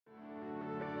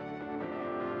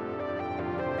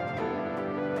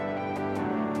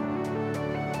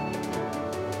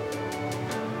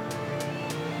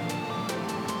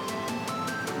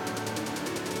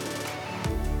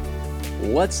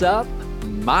What's up,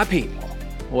 my people?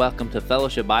 Welcome to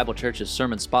Fellowship Bible Church's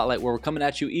Sermon Spotlight, where we're coming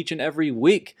at you each and every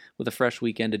week with a fresh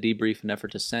weekend to debrief and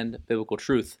effort to send biblical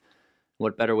truth.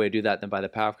 What better way to do that than by the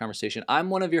power of conversation? I'm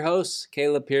one of your hosts,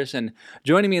 Caleb Pearson.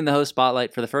 Joining me in the host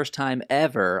spotlight for the first time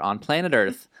ever on planet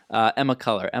Earth, Emma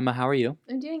Culler. Emma, how are you?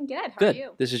 I'm doing good. Good. How are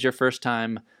you? This is your first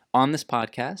time on this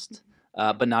podcast,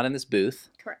 but not in this booth.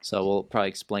 Correct. So we'll probably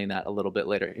explain that a little bit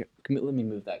later. Here, let me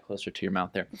move that closer to your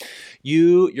mouth there.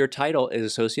 Your title is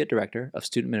Associate Director of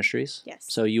Student Ministries. Yes.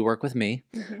 So you work with me.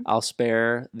 Mm-hmm. I'll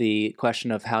spare the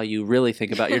question of how you really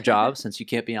think about your job since you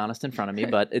can't be honest in front of me,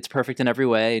 but it's perfect in every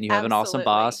way and you have an awesome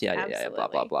boss. Yeah, blah,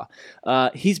 blah, blah.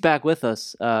 He's back with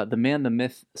us. The man, the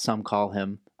myth, some call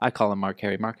him. I call him Mark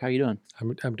Harry. Mark, how are you doing?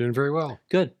 I'm doing very well.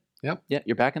 Good. Yep. Yeah,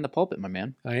 you're back in the pulpit, my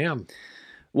man. I am.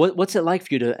 What's it like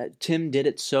for you to? Tim did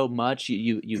it so much.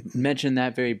 You mentioned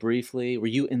that very briefly. Were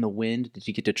you in the wind? Did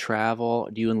you get to travel?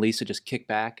 Do you and Lisa just kick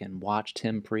back and watch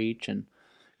Tim preach and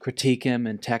critique him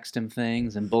and text him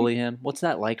things and bully him? What's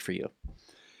that like for you?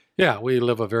 Yeah, we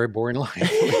live a very boring life.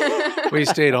 We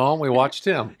stayed home. We watched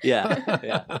him.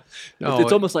 Yeah. No,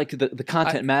 it's almost like the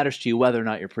content matters to you whether or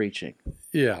not you're preaching.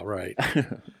 Yeah, right.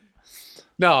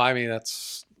 No, I mean,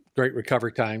 that's great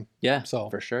recovery time. Yeah, So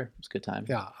for sure. It's a good time.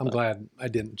 yeah, I'm glad I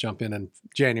didn't jump in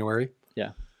January.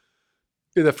 Yeah.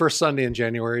 The first Sunday in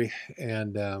January,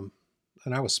 and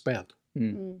I was spent.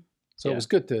 So Yeah. it was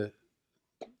good to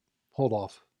hold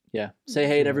off. Yeah. Say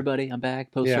hey to everybody. I'm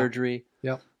back post-surgery.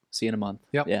 Yep. See you in a month.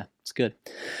 Yep. Yeah, it's good.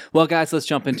 Well, guys, let's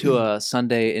jump into a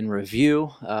Sunday in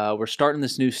review. We're starting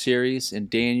this new series in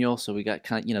Daniel, so we got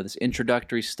kind of, this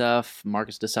introductory stuff.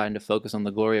 Marcus deciding to focus on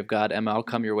the glory of God. Emma, I'll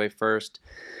come your way first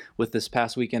with this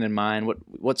past weekend in mind.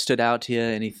 What stood out to you?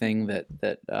 Anything that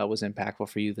was impactful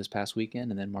for you this past weekend?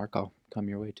 And then, Mark, I'll come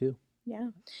your way too.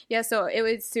 Yeah. So it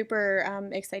was super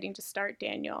exciting to start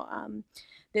Daniel.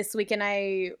 This weekend,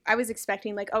 I was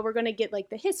expecting we're going to get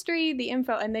the history, the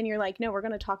info, and then you're like, no, we're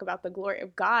going to talk about the glory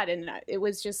of God. And it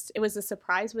was a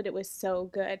surprise, but it was so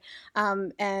good.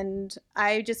 And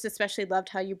I just especially loved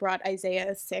how you brought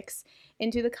Isaiah 6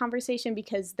 into the conversation,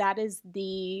 because that is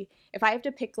if I have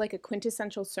to pick a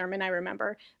quintessential sermon, I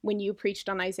remember when you preached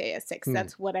on Isaiah 6,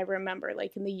 that's what I remember.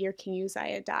 In the year King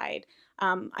Uzziah died,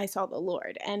 I saw the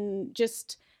Lord. And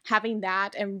just having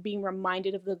that and being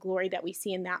reminded of the glory that we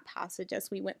see in that passage as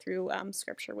we went through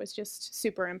scripture was just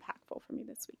super impactful for me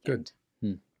this weekend.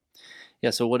 Good.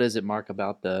 Yeah, so what is it, Mark,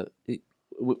 about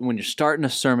when you're starting a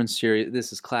sermon series?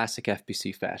 This is classic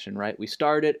FBC fashion, right? We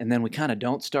start it, and then we kind of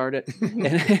don't start it,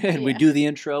 and we do the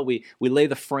intro. We lay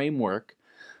the framework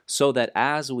so that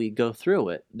as we go through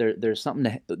it, there's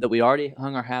something that we already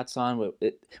hung our hats on.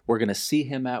 We're going to see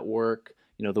him at work.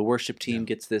 The worship team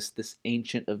gets this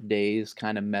Ancient of Days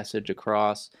kind of message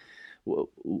across.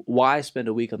 Why spend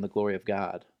a week on the glory of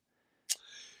God?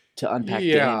 To unpack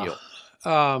Daniel.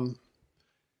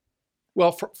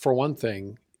 Well, for one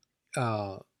thing,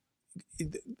 the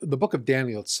book of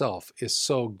Daniel itself is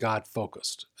so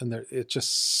God-focused, and it's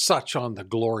just such on the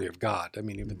glory of God. I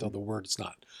mean, even though the word is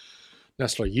not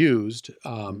necessarily used,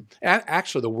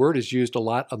 actually the word is used a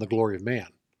lot on the glory of man.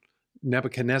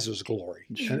 Nebuchadnezzar's glory.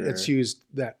 Sure. And it's used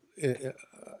that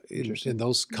in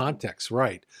those contexts,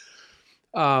 right?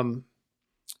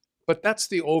 But that's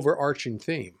the overarching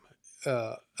theme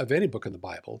of any book in the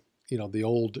Bible. The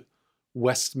old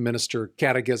Westminster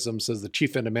Catechism says the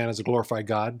chief end of man is to glorify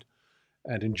God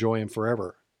and enjoy him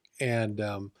forever. And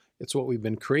it's what we've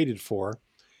been created for.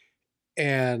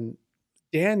 And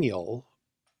Daniel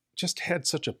just had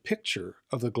such a picture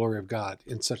of the glory of God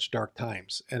in such dark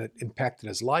times, and it impacted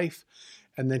his life.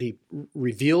 And then he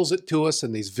reveals it to us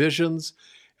in these visions,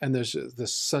 and there's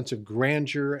this sense of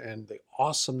grandeur and the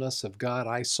awesomeness of God.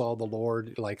 I saw the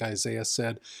Lord, like Isaiah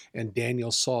said, and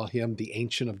Daniel saw him, the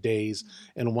Ancient of Days,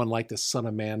 and one like the Son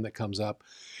of Man that comes up.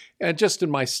 And just in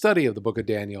my study of the book of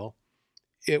Daniel,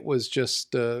 it was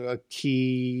just a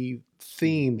key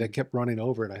theme that kept running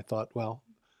over it. I thought, well,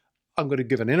 I'm going to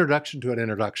give an introduction to an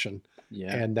introduction.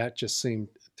 Yeah. And that just seemed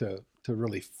to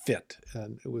really fit.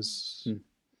 And it was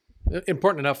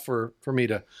important enough for me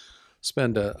to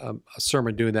spend a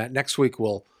sermon doing that. Next week,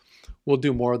 we'll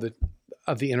do more of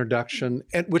the introduction,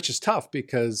 and which is tough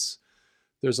because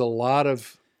there's a lot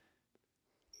of,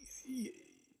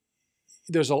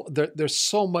 there's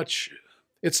so much.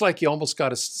 It's like you almost got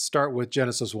to start with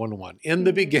Genesis 1:1. In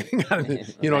the beginning,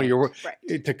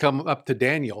 Right. to come up to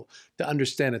Daniel to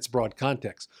understand its broad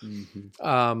context.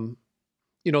 Mm-hmm.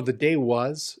 The day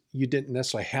you didn't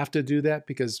necessarily have to do that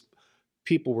because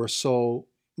people were so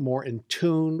more in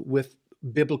tune with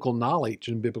biblical knowledge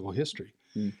and biblical history.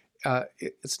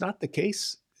 It's not the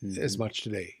case as much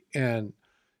today. And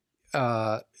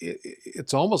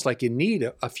it's almost like you need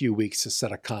a few weeks to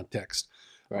set a context.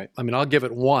 Right. I mean, I'll give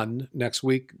it one. Next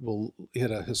week we'll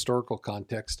hit a historical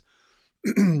context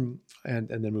and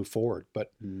then move forward.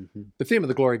 But the theme of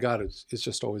the glory of God is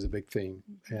just always a big theme.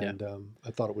 And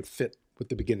I thought it would fit with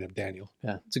the beginning of Daniel.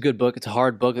 Yeah, it's a good book. It's a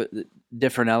hard book.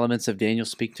 Different elements of Daniel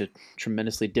speak to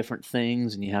tremendously different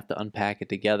things, and you have to unpack it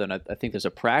together. And I think there's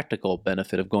a practical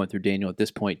benefit of going through Daniel at this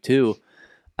point, too.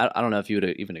 I don't know if you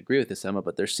would even agree with this, Emma,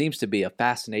 but there seems to be a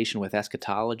fascination with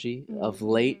eschatology of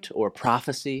late, or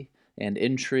prophecy and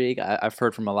intrigue. I've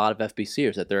heard from a lot of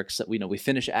FBCers that they're, we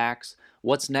finish Acts,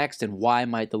 what's next, and why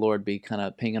might the Lord be kind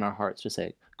of pinging our hearts to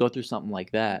say, go through something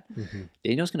like that.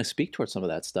 Daniel's going to speak towards some of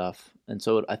that stuff. And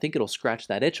so I think it'll scratch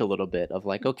that itch a little bit of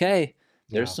like, okay,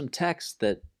 there's some text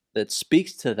that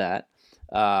speaks to that,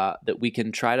 that we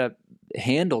can try to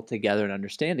handle together and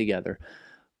understand together.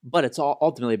 But it's all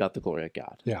ultimately about the glory of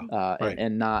God. Right.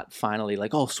 And not finally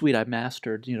like, oh, sweet, I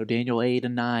mastered, Daniel 8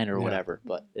 and 9 or whatever.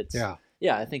 But it's,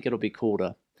 I think it'll be cool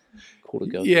to go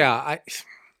through. Yeah.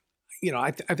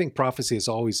 I think prophecy is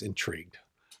always intrigued.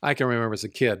 I can remember as a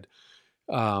kid,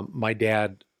 my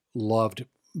dad loved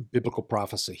biblical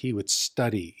prophecy. He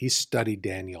studied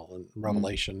Daniel and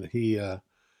Revelation. He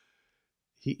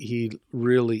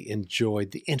really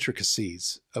enjoyed the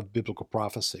intricacies of biblical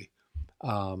prophecy.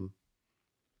 But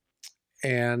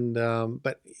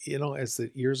as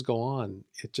the years go on,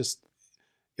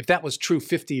 if that was true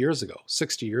 50 years ago,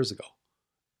 60 years ago,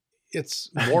 it's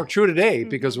more true today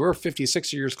because we're 50,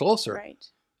 60 years closer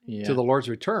to the Lord's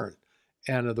return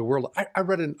and the world. I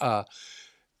read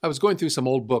I was going through some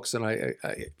old books, and I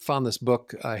found this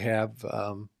book I have.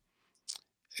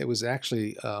 It was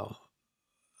actually an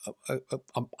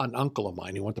uncle of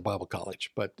mine who went to Bible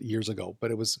college, but years ago.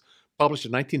 But it was published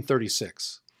in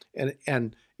 1936,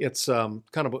 and it's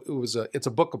it's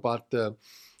a book about kind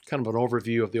of an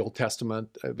overview of the Old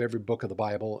Testament, of every book of the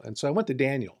Bible. And so I went to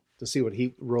Daniel to see what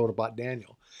he wrote about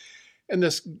Daniel. And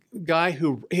this guy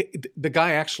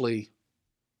actually,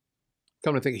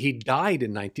 come to think, he died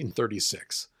in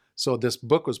 1936. So this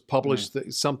book was published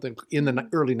something in the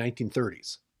early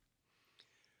 1930s.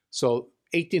 So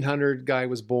 1800 guy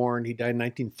was born. He died in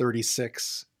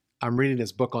 1936. I'm reading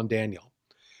his book on Daniel.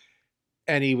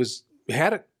 And he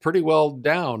had it pretty well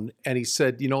down. And he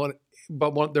said, you know what?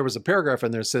 But there was a paragraph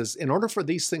in there that says, in order for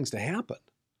these things to happen,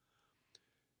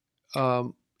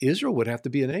 Israel would have to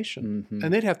be a nation.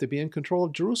 And they'd have to be in control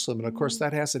of Jerusalem. And of course,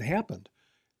 that hasn't happened.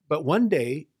 But one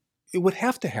day, it would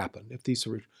have to happen if these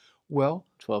were... Well,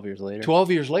 12 years later.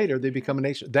 12 years later, they become a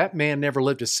nation. That man never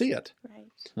lived to see it. Right.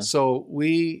 So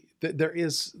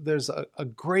there's a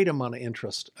great amount of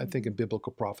interest, I think, in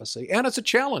biblical prophecy. And it's a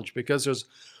challenge because there's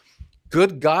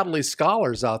good, godly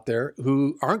scholars out there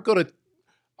who aren't going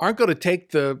to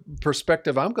take the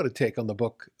perspective I'm going to take on the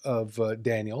book of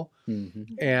Daniel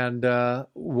and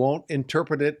won't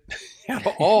interpret it at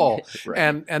all.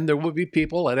 And there will be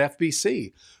people at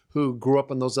FBC who grew up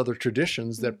in those other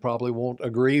traditions that probably won't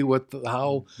agree with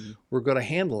how we're going to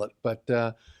handle it. But,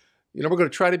 we're going to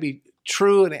try to be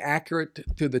true and accurate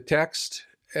to the text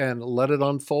and let it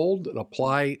unfold and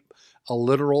apply a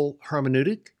literal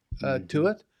hermeneutic to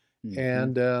it.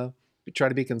 And we try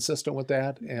to be consistent with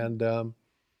that. And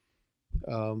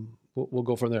we'll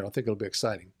go from there. I think it'll be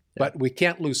exciting. Yeah. But we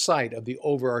can't lose sight of the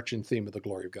overarching theme of the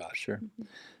glory of God. Sure.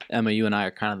 Emma, you and I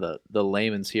are kind of the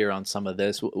layman's here on some of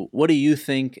this. What do you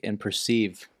think and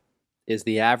perceive is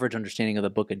the average understanding of the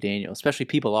book of Daniel, especially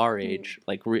people our age?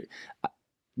 Like,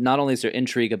 not only is there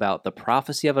intrigue about the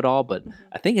prophecy of it all, but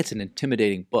I think it's an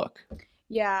intimidating book.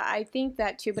 Yeah, I think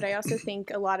that too, but I also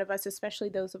think a lot of us, especially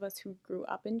those of us who grew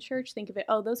up in church, think of it,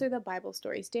 oh, those are the Bible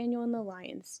stories, Daniel in the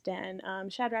lion's den,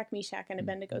 Shadrach, Meshach, and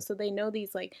Abednego. So they know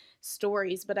these like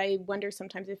stories, but I wonder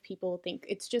sometimes if people think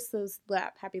it's just those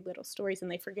happy little stories and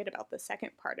they forget about the second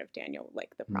part of Daniel,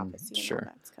 like the prophecy and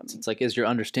all that's coming. It's like, is your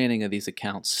understanding of these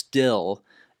accounts still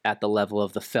at the level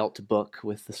of the felt book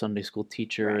with the Sunday school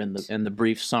teacher and the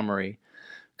brief summary?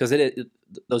 Because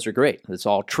those are great. It's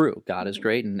all true. God is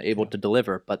great and able to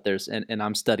deliver. But and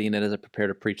I'm studying it as I prepare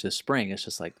to preach this spring. It's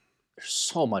just like there's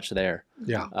so much there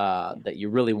that you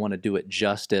really want to do it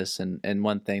justice. And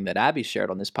one thing that Abby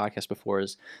shared on this podcast before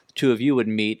is the two of you would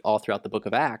meet all throughout the book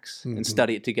of Acts and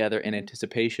study it together in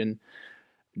anticipation.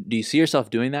 Do you see yourself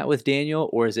doing that with Daniel,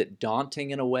 or is it daunting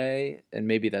in a way? And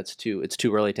maybe it's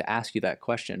too early to ask you that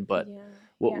question. But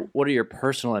what are your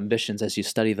personal ambitions as you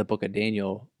study the book of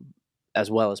Daniel, as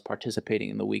well as participating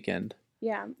in the weekend?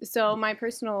 Yeah. So my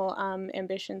personal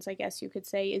ambitions, I guess you could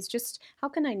say, is just how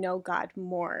can I know God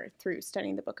more through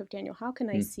studying the book of Daniel? How can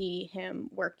I see him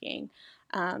working?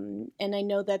 And I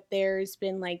know that there's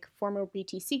been like former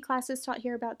BTC classes taught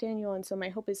here about Daniel. And so my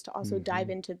hope is to also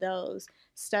dive into those,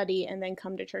 study, and then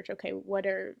come to church. Okay, what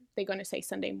are they going to say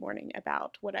Sunday morning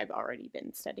about what I've already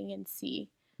been studying, and see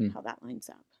how that lines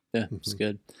up. Yeah, it's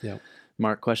good. Yeah.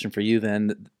 Mark, question for you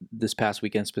then. This past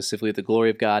weekend, specifically, the glory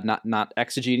of God, not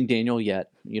exegeting Daniel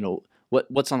yet.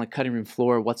 What's on the cutting room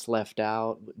floor? What's left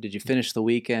out? Did you finish the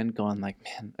weekend going like,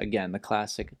 man, again, the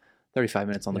classic 35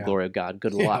 minutes on the glory of God.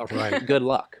 Good luck. Right. Good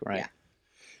luck, right?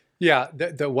 Yeah.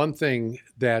 The one thing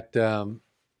that a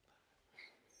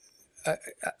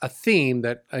theme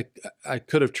that I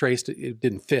could have traced, it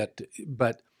didn't fit,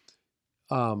 but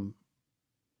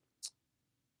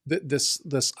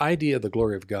this idea of the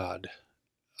glory of God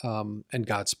and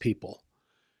God's people.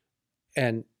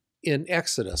 And in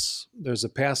Exodus, there's a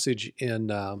passage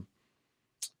in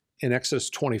Exodus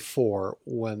 24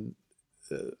 when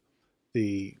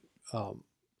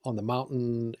on the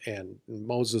mountain and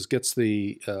Moses gets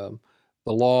the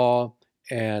law,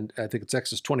 and I think it's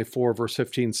Exodus 24 verse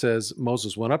 15 says,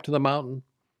 Moses went up to the mountain,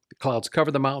 the clouds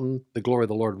covered the mountain, the glory of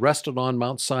the Lord rested on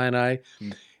Mount Sinai,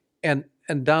 and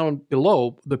down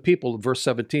below the people, verse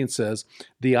 17 says,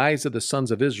 the eyes of the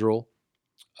sons of Israel,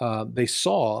 they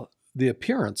saw the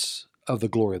appearance of the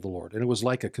glory of the Lord, and it was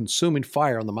like a consuming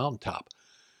fire on the mountaintop.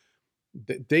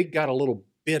 They got a little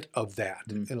bit of that,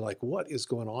 and like, what is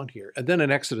going on here? And then in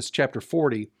Exodus chapter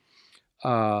 40,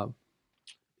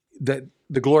 that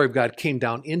the glory of God came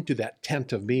down into that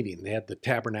tent of meeting. They had the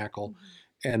tabernacle,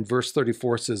 and verse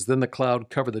 34 says, then the cloud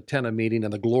covered the tent of meeting,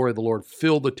 and the glory of the Lord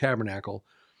filled the tabernacle.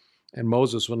 And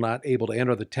Moses was not able to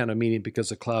enter the tent of meeting because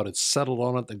the cloud had settled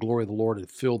on it. The glory of the Lord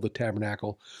had filled the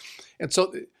tabernacle. And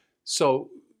so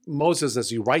Moses, as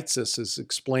he writes this, is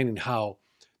explaining how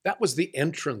that was the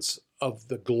entrance of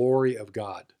the glory of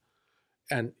God.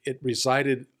 And it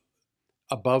resided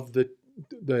above the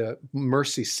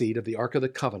mercy seat of the Ark of the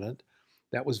Covenant.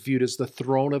 That was viewed as the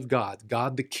throne of God,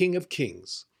 God the King of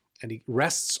Kings. And he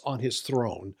rests on his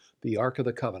throne, the Ark of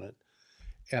the Covenant,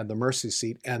 and the mercy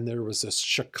seat, and there was this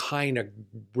Shekinah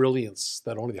brilliance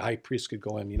that only the high priest could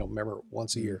go in, remember,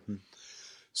 once a year.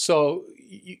 So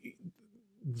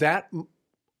that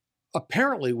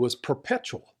apparently was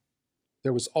perpetual.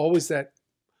 There was always that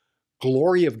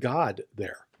glory of God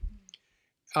there.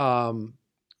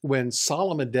 When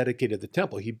Solomon dedicated the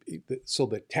temple, so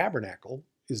the tabernacle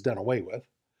is done away with.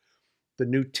 The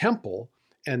new temple,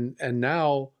 and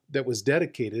now that was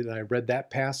dedicated, and I read that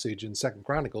passage in 2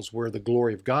 Chronicles where the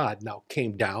glory of God now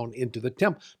came down into the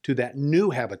temple, to that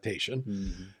new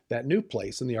habitation, that new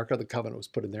place, and the Ark of the Covenant was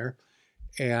put in there.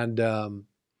 And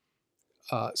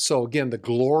so again, the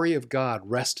glory of God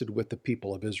rested with the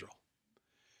people of Israel.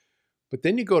 But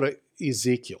then you go to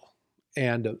Ezekiel,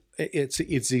 and it's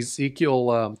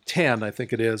Ezekiel 10, I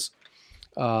think it is,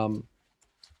 and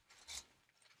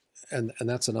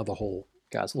that's another whole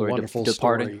God's glory wonderful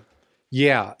departing. story.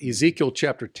 Yeah, Ezekiel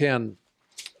chapter 10.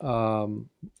 So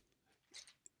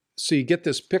you get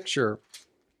this picture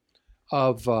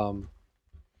of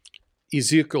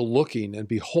Ezekiel looking, and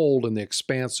behold, in the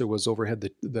expanse there was overhead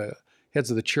the heads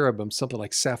of the cherubim, something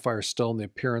like sapphire stone, the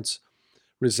appearance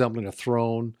resembling a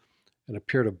throne, and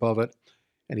appeared above it.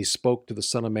 And he spoke to the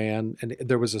Son of Man. And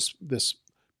there was this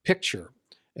picture.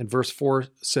 And verse 4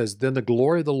 says, then the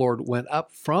glory of the Lord went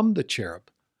up from the cherub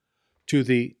to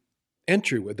the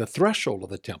entryway, the threshold of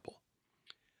the temple.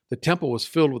 The temple was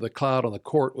filled with a cloud, and the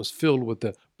court was filled with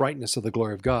the brightness of the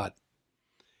glory of God.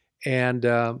 And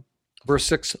verse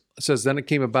 6 says, then it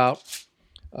came about,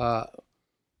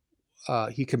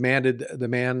 he commanded the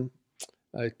man,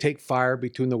 take fire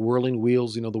between the whirling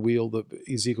wheels, the wheel, the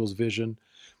Ezekiel's vision.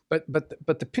 But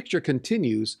the picture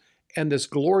continues, and this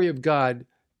glory of God,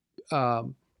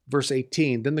 verse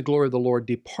 18, then the glory of the Lord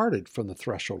departed from the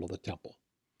threshold of the temple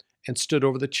and stood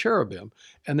over the cherubim.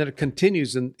 And then it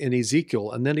continues in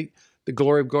Ezekiel, and then the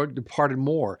glory of God departed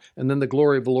more, and then the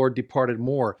glory of the Lord departed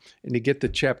more. And you get to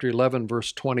chapter 11,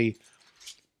 verse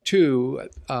 22,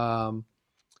 then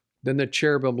the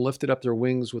cherubim lifted up their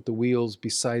wings with the wheels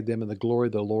beside them, and the glory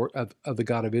of the Lord of the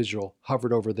God of Israel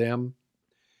hovered over them.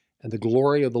 And the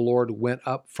glory of the Lord went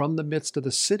up from the midst of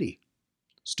the city,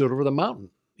 stood over the mountain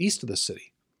east of the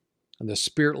city. And the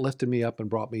Spirit lifted me up and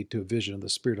brought me to a vision of the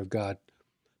Spirit of God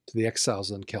to the exiles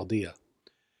in Chaldea.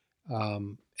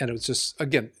 And it was just,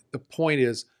 again, the point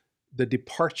is the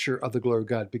departure of the glory of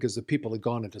God, because the people had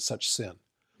gone into such sin,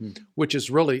 which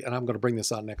is really, and I'm going to bring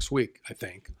this out next week, I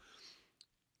think,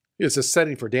 is a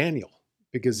setting for Daniel,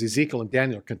 because Ezekiel and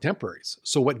Daniel are contemporaries.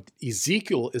 So what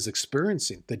Ezekiel is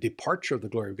experiencing, the departure of the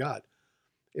glory of God,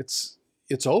 it's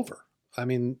over. I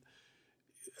mean,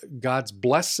 God's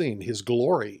blessing, his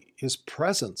glory, his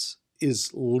presence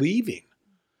is leaving.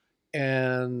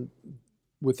 And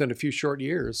within a few short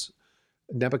years,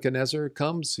 Nebuchadnezzar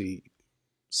comes, he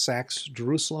sacks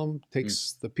Jerusalem,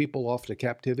 takes the people off to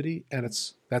captivity, and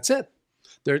that's it.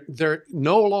 There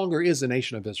no longer is a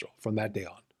nation of Israel from that day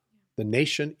on. The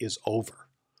nation is over.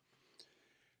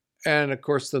 And of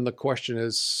course, then the question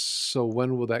is, so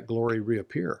when will that glory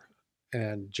reappear?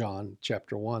 And John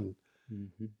chapter 1,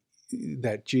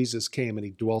 that Jesus came and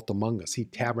he dwelt among us. He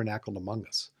tabernacled among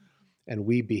us. And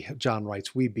John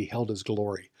writes, we beheld his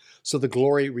glory. So the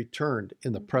glory returned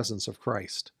in the presence of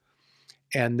Christ.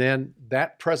 And then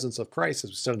that presence of Christ, as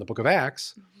we said in the book of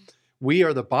Acts, we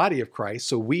are the body of Christ,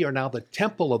 so we are now the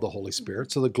temple of the Holy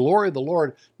Spirit. So the glory of the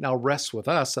Lord now rests with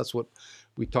us. That's what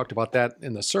we talked about that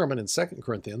in the sermon in 2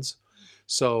 Corinthians.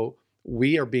 So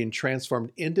we are being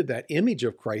transformed into that image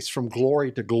of Christ from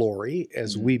glory to glory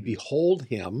as we behold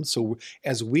him. So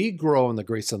as we grow in the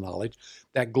grace and knowledge,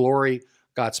 that glory,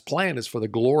 God's plan is for the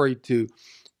glory to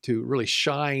really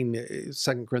shine,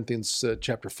 2 Corinthians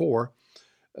chapter 4,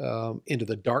 into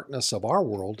the darkness of our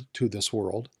world to this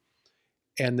world.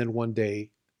 And then one day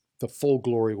the full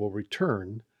glory will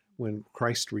return when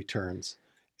Christ returns.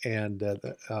 And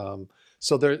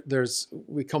so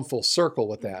we come full circle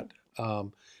with that.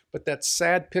 But that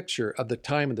sad picture of the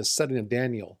time of the setting of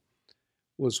Daniel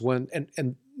was when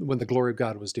the glory of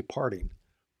God was departing.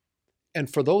 And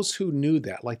for those who knew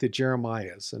that, like the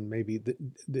Jeremiahs and maybe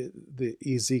the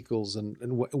Ezekiels, and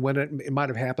when it might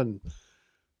have happened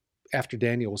after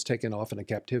Daniel was taken off into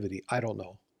captivity, I don't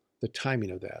know the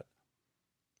timing of that.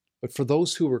 But for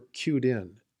those who were cued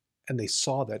in and they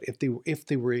saw that, if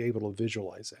they were able to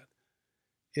visualize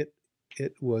that,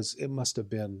 it must have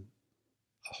been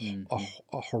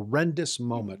a horrendous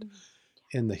moment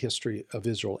in the history of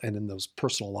Israel and in those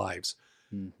personal lives.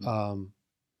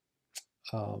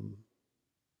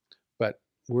 But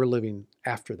we're living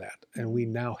after that, and we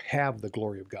now have the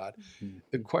glory of God.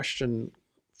 The question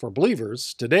for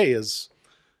believers today is,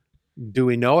 do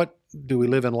we know it? Do we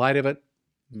live in light of it?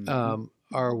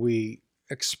 Are we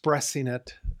expressing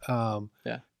it? Do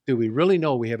we really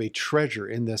know we have a treasure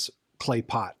in this clay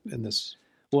pot, in this?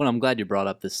 Well, I'm glad you brought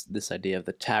up this idea of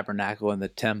the tabernacle and the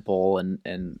temple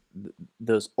and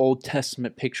those Old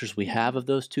Testament pictures we have of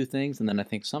those two things. And then I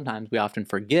think sometimes we often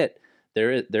forget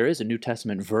there is a New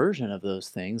Testament version of those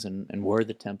things, and we're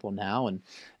the temple now. And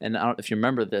I don't know if you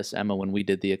remember this, Emma, when we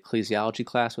did the ecclesiology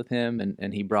class with him,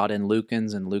 and he brought in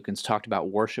Lukens, and Lukens talked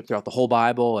about worship throughout the whole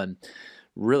Bible, and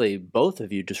really both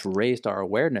of you just raised our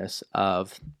awareness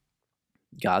of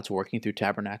God's working through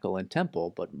tabernacle and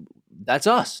temple, but that's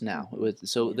us now.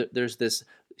 There's this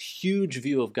huge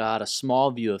view of God, a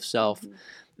small view of self,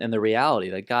 and the reality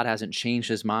that God hasn't changed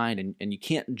his mind, and you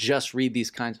can't just read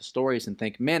these kinds of stories and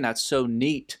think, man, that's so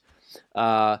neat.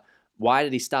 Why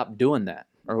did he stop doing that?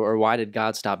 Or why did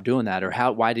God stop doing that? Or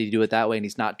why did he do it that way and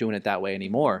he's not doing it that way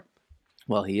anymore?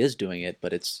 Well, he is doing it,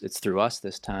 but it's through us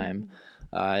this time.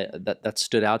 That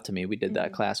stood out to me. We did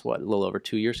that class, a little over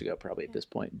 2 years ago, probably at this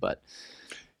point. But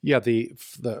yeah, the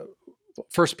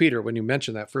First Peter, when you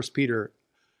mention that, First Peter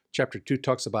chapter 2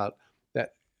 talks about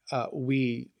that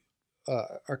we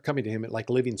are coming to him like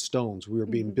living stones. We are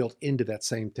being built into that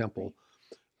same temple.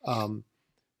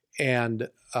 And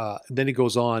then he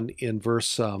goes on in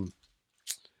verse 9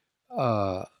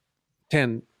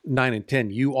 and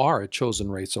 10, you are a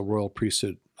chosen race, a royal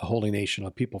priesthood, a holy nation,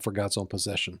 a people for God's own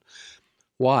possession.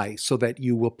 Why? So that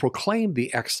you will proclaim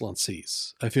the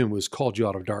excellencies of him who has called you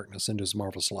out of darkness into his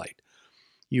marvelous light.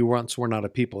 You once were not a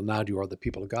people, now you are the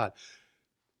people of God.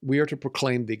 We are to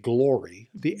proclaim the glory,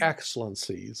 the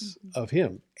excellencies of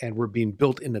him. And we're being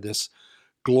built into this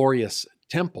glorious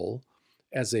temple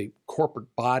as a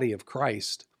corporate body of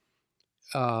Christ,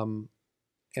 and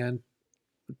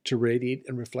to radiate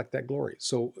and reflect that glory.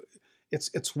 So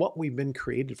it's what we've been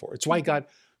created for. It's why God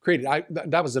created.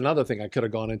 That was another thing I could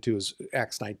have gone into, is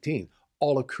Acts 19.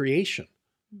 All of creation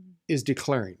is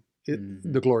declaring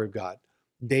the glory of God.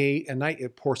 Day and night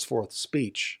it pours forth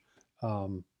speech.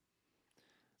 So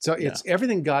it's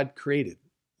everything God created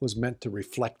was meant to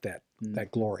reflect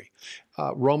that glory.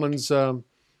 Romans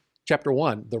chapter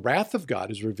 1, the wrath of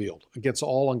God is revealed against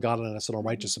all ungodliness and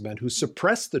unrighteousness of men who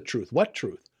suppress the truth. What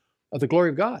truth? Of the glory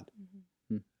of God.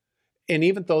 And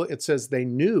even though it says they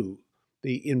knew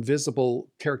the invisible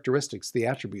characteristics, the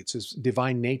attributes, his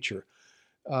divine nature,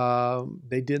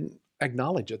 they didn't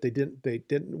acknowledge it. They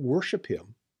didn't worship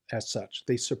him as such.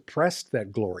 They suppressed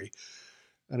that glory.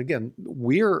 And again,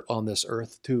 we're on this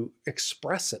earth to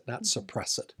express it, not Mhm.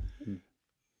 suppress it. Mhm.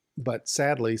 But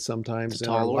sadly, sometimes It's a in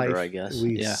our tall order, life, I guess.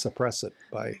 we Yeah. suppress it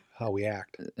by how we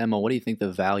act. Emma, what do you think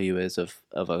the value is of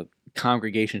a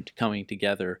congregation coming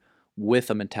together with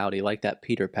a mentality like that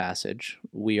Peter passage?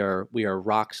 We are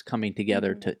rocks coming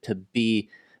together Mhm.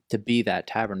 to be that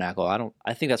tabernacle.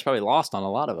 I think that's probably lost on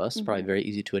a lot of us. It's probably Mhm. very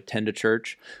easy to attend a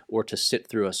church or to sit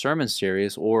through a sermon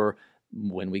series, or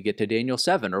when we get to Daniel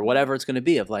 7 or whatever it's going to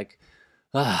be, of like,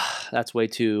 that's way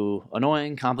too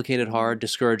annoying, complicated, hard,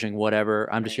 discouraging,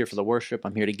 whatever. I'm just here Right. for the worship.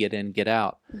 I'm here to get in, get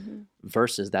out. Mhm.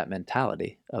 Versus that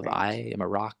mentality of Right. I am a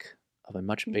rock of a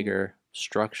much Mhm. bigger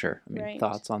structure. I mean, Right.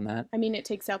 thoughts on that? I mean, it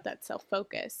takes out that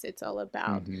self-focus. It's all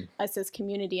about Mhm. us as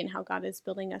community and how God is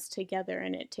building us together,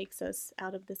 and it takes us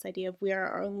out of this idea of we are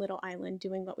our own little island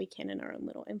doing what we can in our own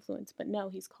little influence. But no,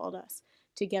 He's called us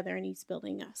together, and He's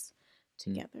building us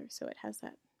together. So it has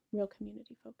that real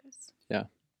community focus. Yeah,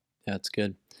 it's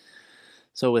good.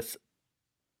 So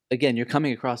again, you're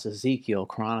coming across Ezekiel,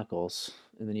 Chronicles,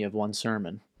 and then you have one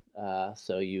sermon.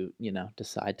 So you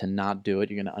decide to not do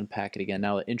it. You're going to unpack it again.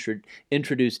 Now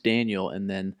introduce Daniel and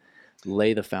then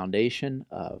lay the foundation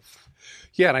of.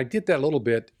 Yeah, and I did that a little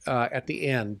bit at the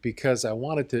end because I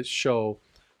wanted to show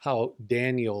how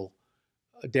Daniel's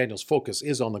focus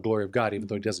is on the glory of God, even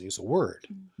though he doesn't use a word.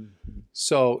 Mm-hmm.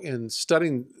 So in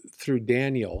studying through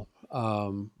Daniel,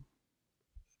 and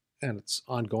it's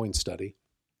ongoing study,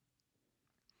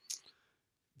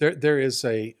 there's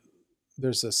a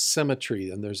symmetry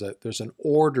and there's an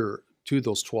order to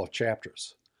those 12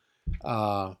 chapters.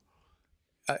 And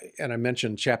I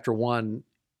mentioned chapter 1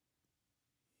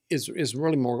 is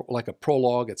really more like a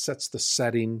prologue. It sets the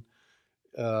setting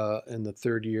in the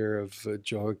third year of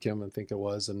Jehoiakim, I think it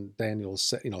was, and Daniel,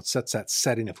 it sets that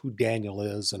setting of who Daniel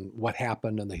is and what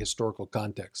happened in the historical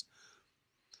context.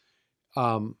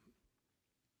 And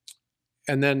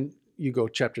then you go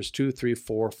chapters 2, 3,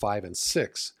 4, 5, and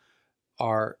 6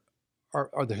 are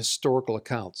the historical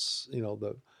accounts.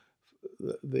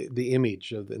 The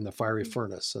image in the fiery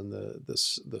furnace and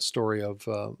the story of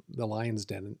the lion's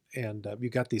den, and you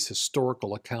got these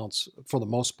historical accounts for the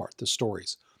most part, the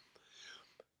stories.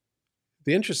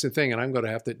 The interesting thing, and I'm going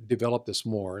to have to develop this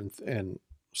more and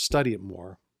study it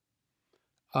more.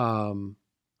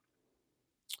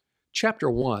 Chapter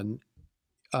 1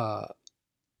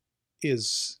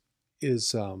 is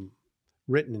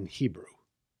written in Hebrew.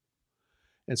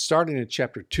 And starting in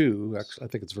chapter 2, actually, I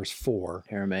think it's verse 4.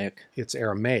 Aramaic. It's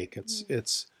Aramaic.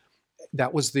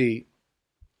 That was the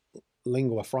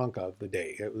lingua franca of the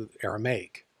day. It was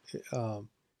Aramaic,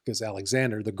 because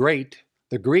Alexander the Great,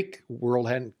 the Greek world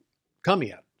hadn't come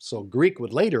yet. So Greek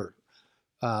would later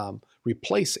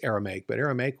replace Aramaic, but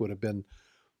Aramaic would have been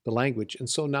the language. And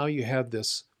so now you have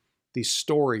these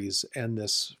stories and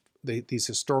these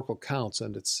historical accounts,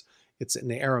 and it's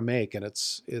in Aramaic, and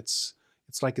it's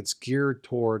like it's geared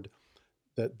toward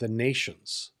the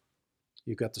nations.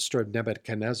 You've got the story of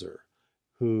Nebuchadnezzar,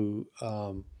 who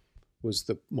was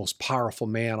the most powerful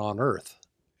man on earth,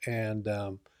 and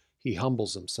he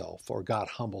humbles himself, or God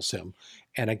humbles him,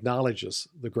 and acknowledges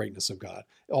the greatness of God.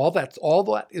 All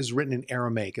that is written in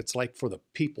Aramaic. It's like for the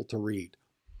people to read.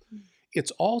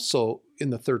 It's also in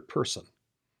the third person.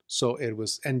 So it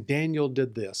was, and Daniel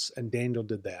did this, and Daniel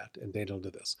did that, and Daniel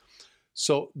did this.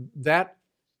 So that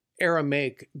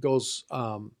Aramaic goes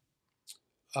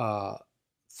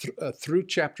through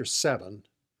chapter 7,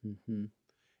 Mm-hmm.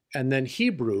 and then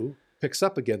Hebrew picks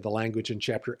up again the language in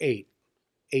chapter 8,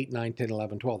 9, 10,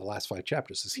 11, 12, the last 5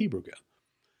 chapters is Hebrew again.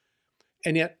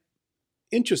 And yet,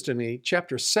 interestingly,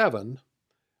 chapter 7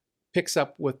 picks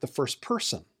up with the first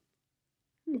person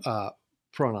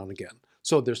pronoun again.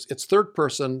 So it's third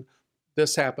person,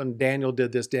 this happened, Daniel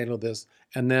did this,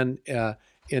 and then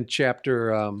in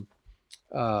chapter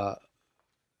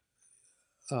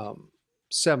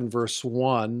 7, verse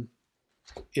 1,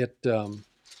 it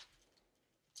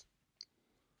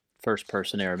First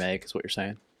person Aramaic is what you're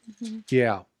saying.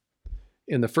 yeah,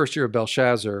 in the first year of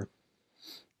Belshazzar,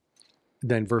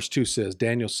 then verse 2 says,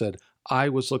 Daniel said, I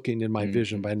was looking in my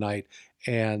vision by night,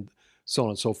 and so on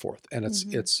and so forth. And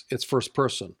it's first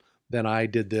person. Then I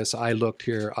did this, I looked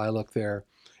here, I looked there.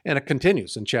 And it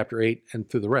continues in chapter 8 and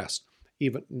through the rest.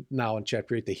 Even now in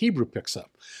chapter 8, the Hebrew picks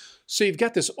up. So you've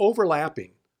got this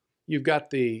overlapping. You've got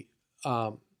the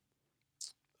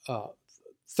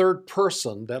third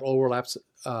person that overlaps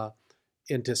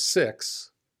into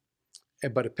 6,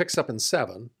 but it picks up in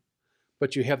 7.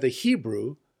 But you have the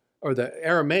Hebrew or the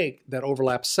Aramaic that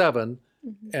overlaps 7,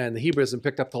 and the Hebrew isn't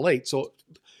picked up till 8. So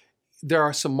there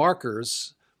are some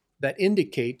markers that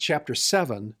indicate chapter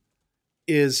 7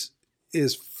 is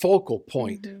focal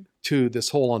point to this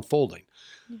whole unfolding.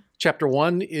 Yeah. Chapter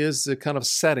 1 is the kind of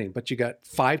setting, but you got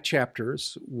 5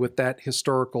 chapters with that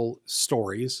historical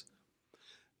stories.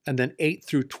 And then 8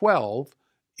 through 12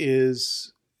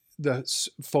 is the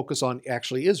focus on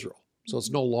actually Israel. So it's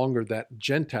no longer that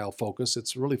Gentile focus.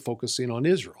 It's really focusing on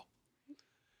Israel.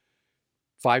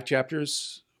 5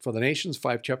 chapters for the nations,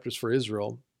 5 chapters for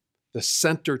Israel. The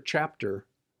center chapter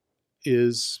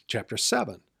is chapter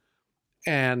 7.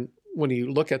 And when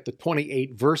you look at the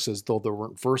 28 verses, though there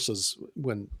weren't verses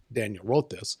when Daniel wrote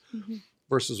this,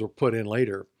 verses were put in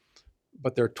later,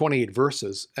 but there are 28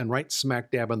 verses, and right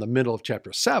smack dab in the middle of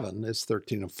chapter 7 is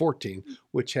 13 and 14,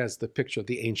 which has the picture of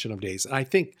the Ancient of Days. And I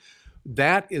think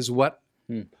that is what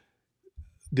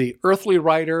the earthly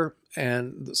writer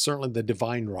and certainly the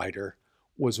divine writer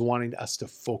was wanting us to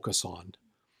focus on.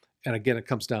 And again, it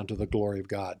comes down to the glory of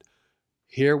God.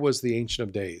 Here was the Ancient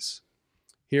of Days.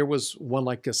 Here was one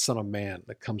like a son of man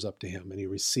that comes up to him and he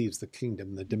receives the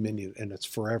kingdom, the dominion, and it's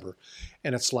forever.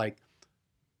 And it's like,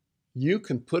 you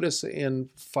can put us in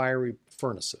fiery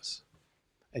furnaces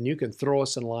and you can throw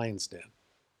us in lion's den,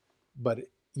 but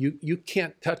you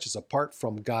can't touch us apart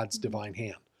from God's divine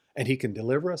hand. And he can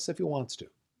deliver us if he wants to.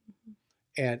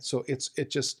 And so it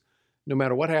just, no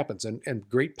matter what happens, and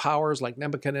great powers like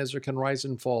Nebuchadnezzar can rise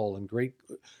and fall, and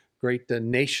great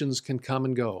nations can come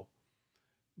and go.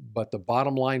 But the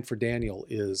bottom line for Daniel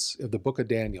is, the book of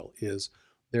Daniel is,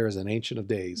 there is an Ancient of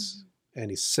Days, and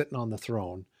he's sitting on the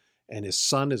throne, and his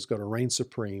son is going to reign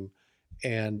supreme.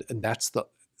 And that's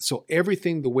so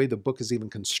everything, the way the book is even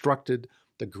constructed,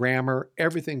 the grammar,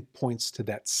 everything points to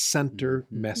that center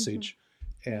message.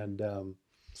 And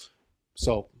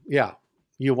so, yeah,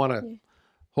 you want to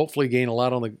hopefully gain a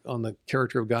lot on the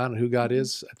character of God and who God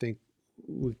is. I think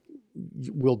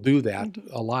we'll do that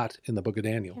a lot in the book of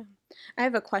Daniel. Yeah. I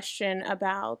have a question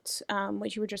about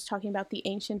what you were just talking about, the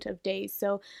Ancient of Days.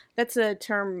 So that's a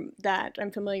term that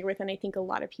I'm familiar with, and I think a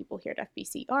lot of people here at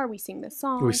FBC are. We sing this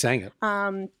song. We sang it.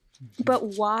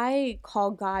 But why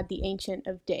call God the Ancient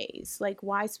of Days? Like,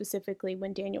 why specifically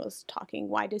when Daniel is talking,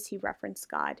 why does he reference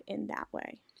God in that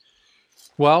way?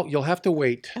 Well, you'll have to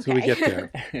wait till we get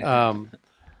there.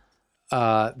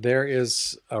 There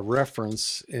is a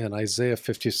reference in Isaiah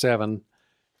 57.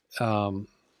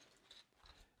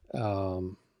 If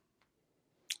I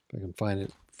can find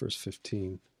it, verse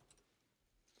 15.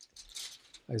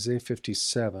 Isaiah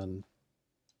 57.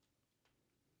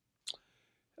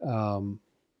 I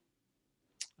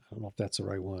don't know if that's the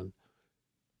right one.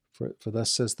 For thus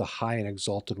says the high and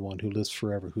exalted one who lives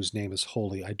forever, whose name is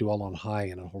holy. I dwell on high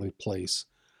in a holy place,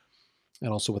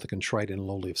 and also with a contrite and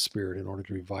lowly of spirit, in order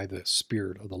to revive the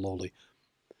spirit of the lowly.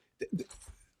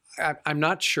 I'm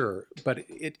not sure, but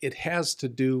it has to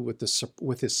do with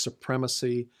his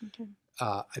supremacy. Okay.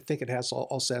 I think it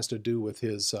also has to do with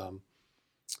his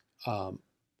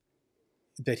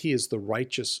that he is the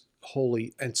righteous,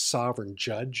 holy, and sovereign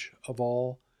judge of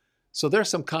all. So there's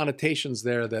some connotations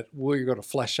there that we're going to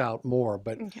flesh out more,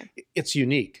 but it's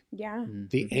unique. Yeah.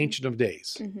 The Ancient of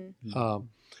Days.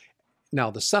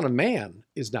 Now, the Son of Man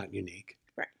is not unique.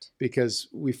 Right. Because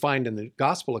we find in the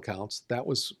gospel accounts, that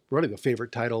was really the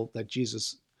favorite title that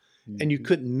Jesus, and you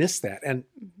couldn't miss that. And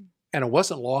it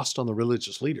wasn't lost on the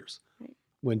religious leaders. Right.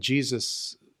 When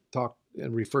Jesus talked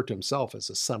and referred to himself as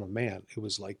the Son of Man, it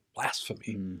was like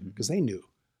blasphemy, because they knew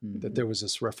that there was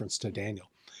this reference to Daniel.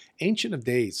 Ancient of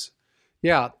Days.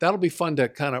 Yeah, that'll be fun to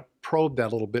kind of probe that a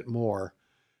little bit more,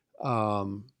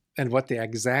 and what the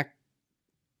exact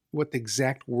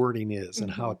wording is, and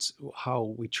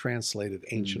how we translated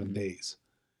Ancient of Days.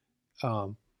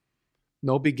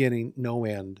 No beginning, no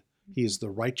end. He is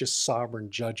the righteous, sovereign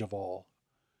judge of all.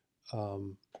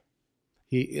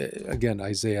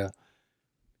 Isaiah,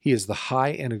 he is the high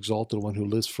and exalted one who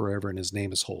lives forever, and his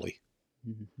name is holy.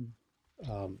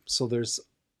 So there's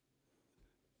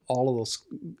all of those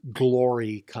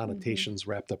glory connotations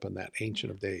wrapped up in that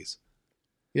Ancient of Days.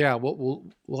 Yeah, we'll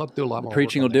have to do a lot more.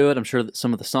 Preaching will do it. I'm sure that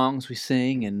some of the songs we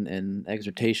sing and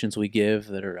exhortations we give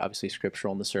that are obviously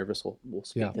scriptural in the service will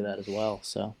speak to that as well.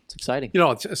 So it's exciting.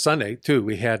 It's Sunday too.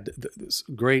 We had this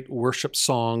great worship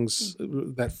songs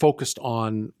that focused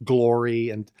on glory,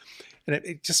 and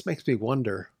it just makes me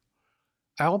wonder.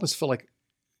 I almost feel like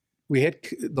we had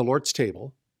the Lord's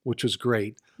table, which was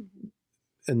great,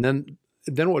 and then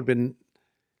it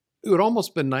would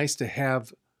almost been nice to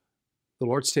have the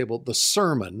Lord's table, the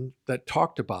sermon that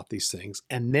talked about these things,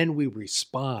 and then we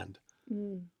respond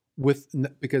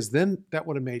because then that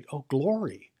would have made,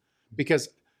 glory. Because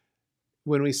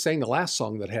when we sang the last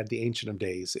song that had the Ancient of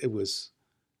Days, it was,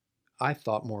 I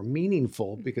thought, more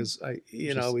meaningful because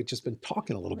we've just been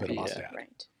talking a little bit about that.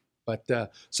 Right.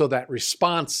 But so that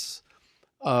response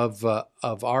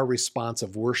of our response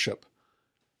of worship.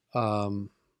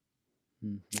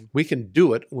 We can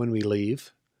do it when we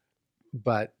leave,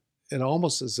 but it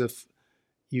almost as if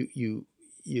you're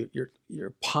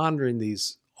pondering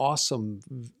these awesome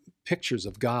pictures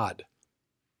of God,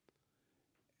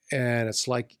 and it's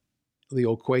like the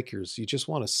old Quakers. You just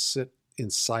want to sit in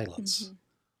silence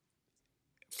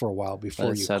for a while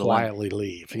before you quietly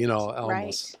leave. You know,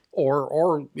 almost,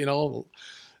 or you know.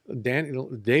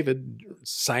 David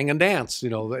sang and danced, you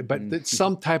know, but it's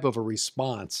some type of a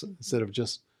response instead of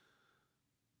just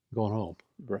going home.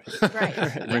 Right.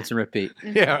 Rinse and repeat.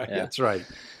 Yeah, that's right.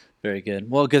 Very good.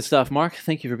 Well, good stuff, Mark.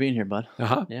 Thank you for being here, bud.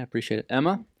 Yeah, appreciate it.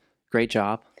 Emma, great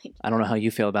job. I don't know how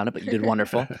you feel about it, but you did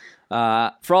wonderful.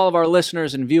 For all of our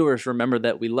listeners and viewers, remember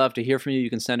that we love to hear from you. You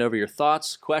can send over your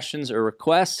thoughts, questions, or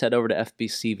requests. Head over to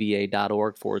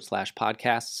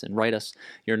fbcva.org/podcasts and write us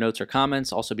your notes or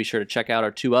comments. Also, be sure to check out our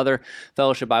 2 other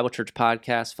Fellowship Bible Church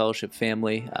podcasts, Fellowship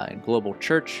Family and Global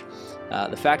Church.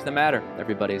 The fact of the matter,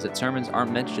 everybody, is that sermons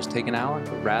aren't meant to just take an hour,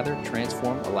 but rather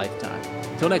transform a lifetime.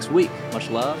 Until next week,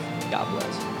 much love. God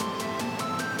bless.